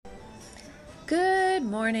Good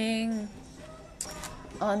morning.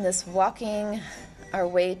 On this walking our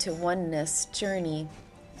way to oneness journey,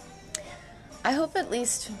 I hope at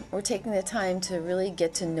least we're taking the time to really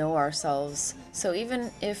get to know ourselves. So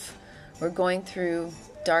even if we're going through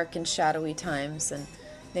dark and shadowy times and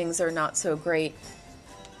things are not so great,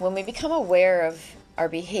 when we become aware of our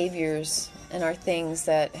behaviors and our things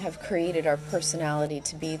that have created our personality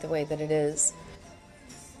to be the way that it is,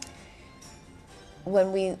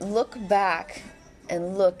 when we look back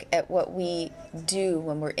and look at what we do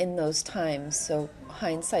when we're in those times, so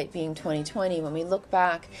hindsight being 2020, when we look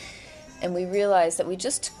back and we realize that we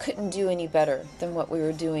just couldn't do any better than what we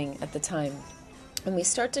were doing at the time, and we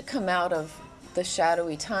start to come out of the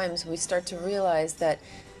shadowy times, we start to realize that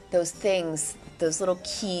those things, those little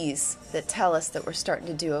keys that tell us that we're starting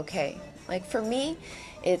to do okay. Like for me,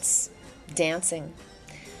 it's dancing.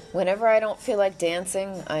 Whenever I don't feel like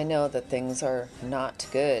dancing, I know that things are not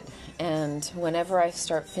good. And whenever I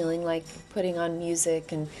start feeling like putting on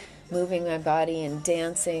music and moving my body and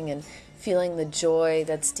dancing and feeling the joy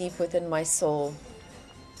that's deep within my soul,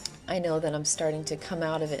 I know that I'm starting to come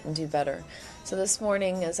out of it and do better. So this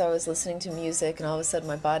morning, as I was listening to music and all of a sudden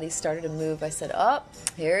my body started to move, I said, oh,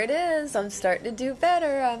 here it is. I'm starting to do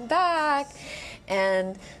better. I'm back.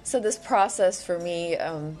 And so this process for me,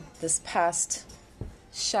 this past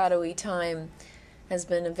shadowy time has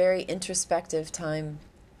been a very introspective time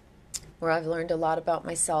where I've learned a lot about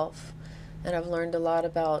myself, and I've learned a lot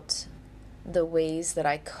about the ways that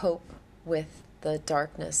I cope with the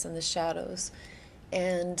darkness and the shadows.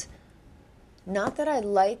 And not that I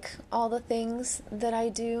like all the things that I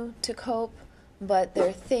do to cope, but there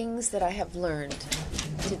are things that I have learned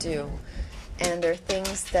to do, and there are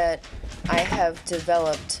things that I have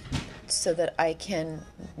developed so that I can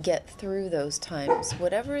get through those times,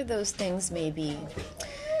 whatever those things may be.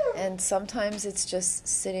 And sometimes it's just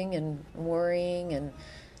sitting and worrying and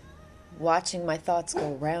watching my thoughts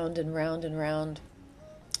go round and round and round.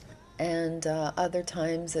 And other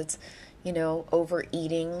times it's,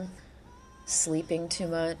 overeating, sleeping too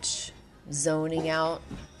much, zoning out,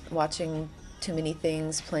 watching too many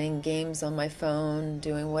things, playing games on my phone,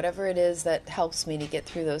 doing whatever it is that helps me to get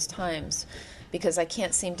through those times, because I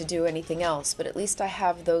can't seem to do anything else, but at least I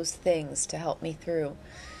have those things to help me through.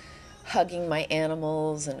 Hugging my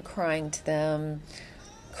animals and crying to them,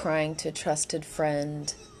 crying to a trusted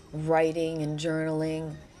friend, writing and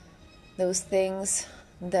journaling, those things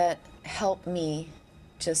that help me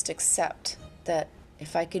just accept that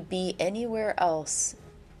if I could be anywhere else,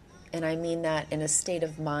 and I mean that in a state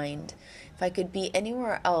of mind, if I could be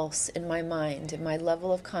anywhere else in my mind, in my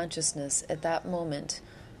level of consciousness at that moment,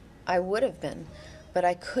 I would have been, but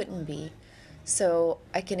I couldn't be. So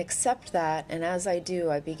I can accept that, and as I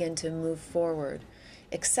do, I begin to move forward.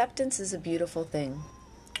 Acceptance is a beautiful thing.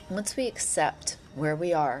 Once we accept where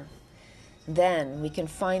we are, then we can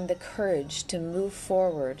find the courage to move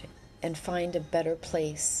forward and find a better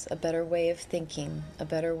place, a better way of thinking, a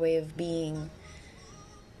better way of being.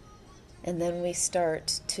 And then we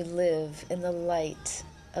start to live in the light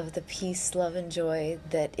of the peace, love, and joy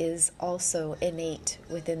that is also innate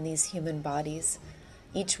within these human bodies.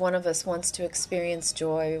 Each one of us wants to experience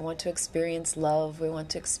joy, we want to experience love, we want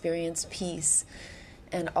to experience peace.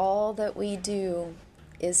 And all that we do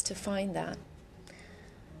is to find that.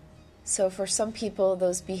 So for some people,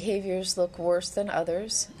 those behaviors look worse than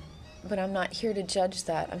others, but I'm not here to judge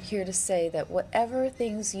that. I'm here to say that whatever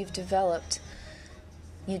things you've developed,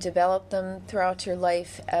 you develop them throughout your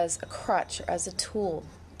life as a crutch or as a tool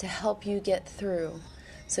to help you get through.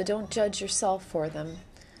 So don't judge yourself for them,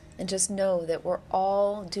 and just know that we're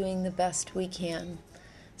all doing the best we can.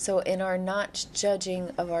 So in our not judging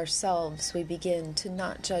of ourselves, we begin to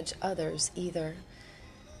not judge others either.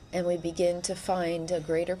 And we begin to find a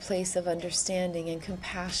greater place of understanding and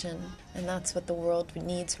compassion. And that's what the world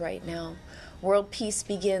needs right now. World peace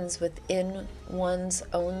begins within one's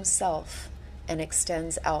own self and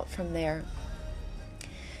extends out from there.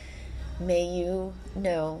 May you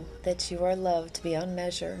know that you are loved beyond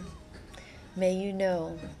measure. May you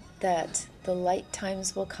know that the light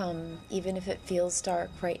times will come, even if it feels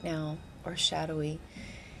dark right now or shadowy.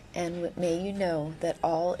 And may you know that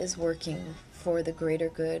all is working for the greater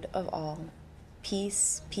good of all.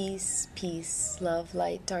 Peace, peace, peace, love,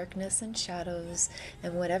 light, darkness, and shadows,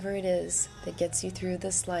 and whatever it is that gets you through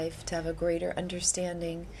this life to have a greater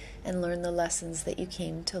understanding and learn the lessons that you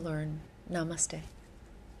came to learn. Namaste.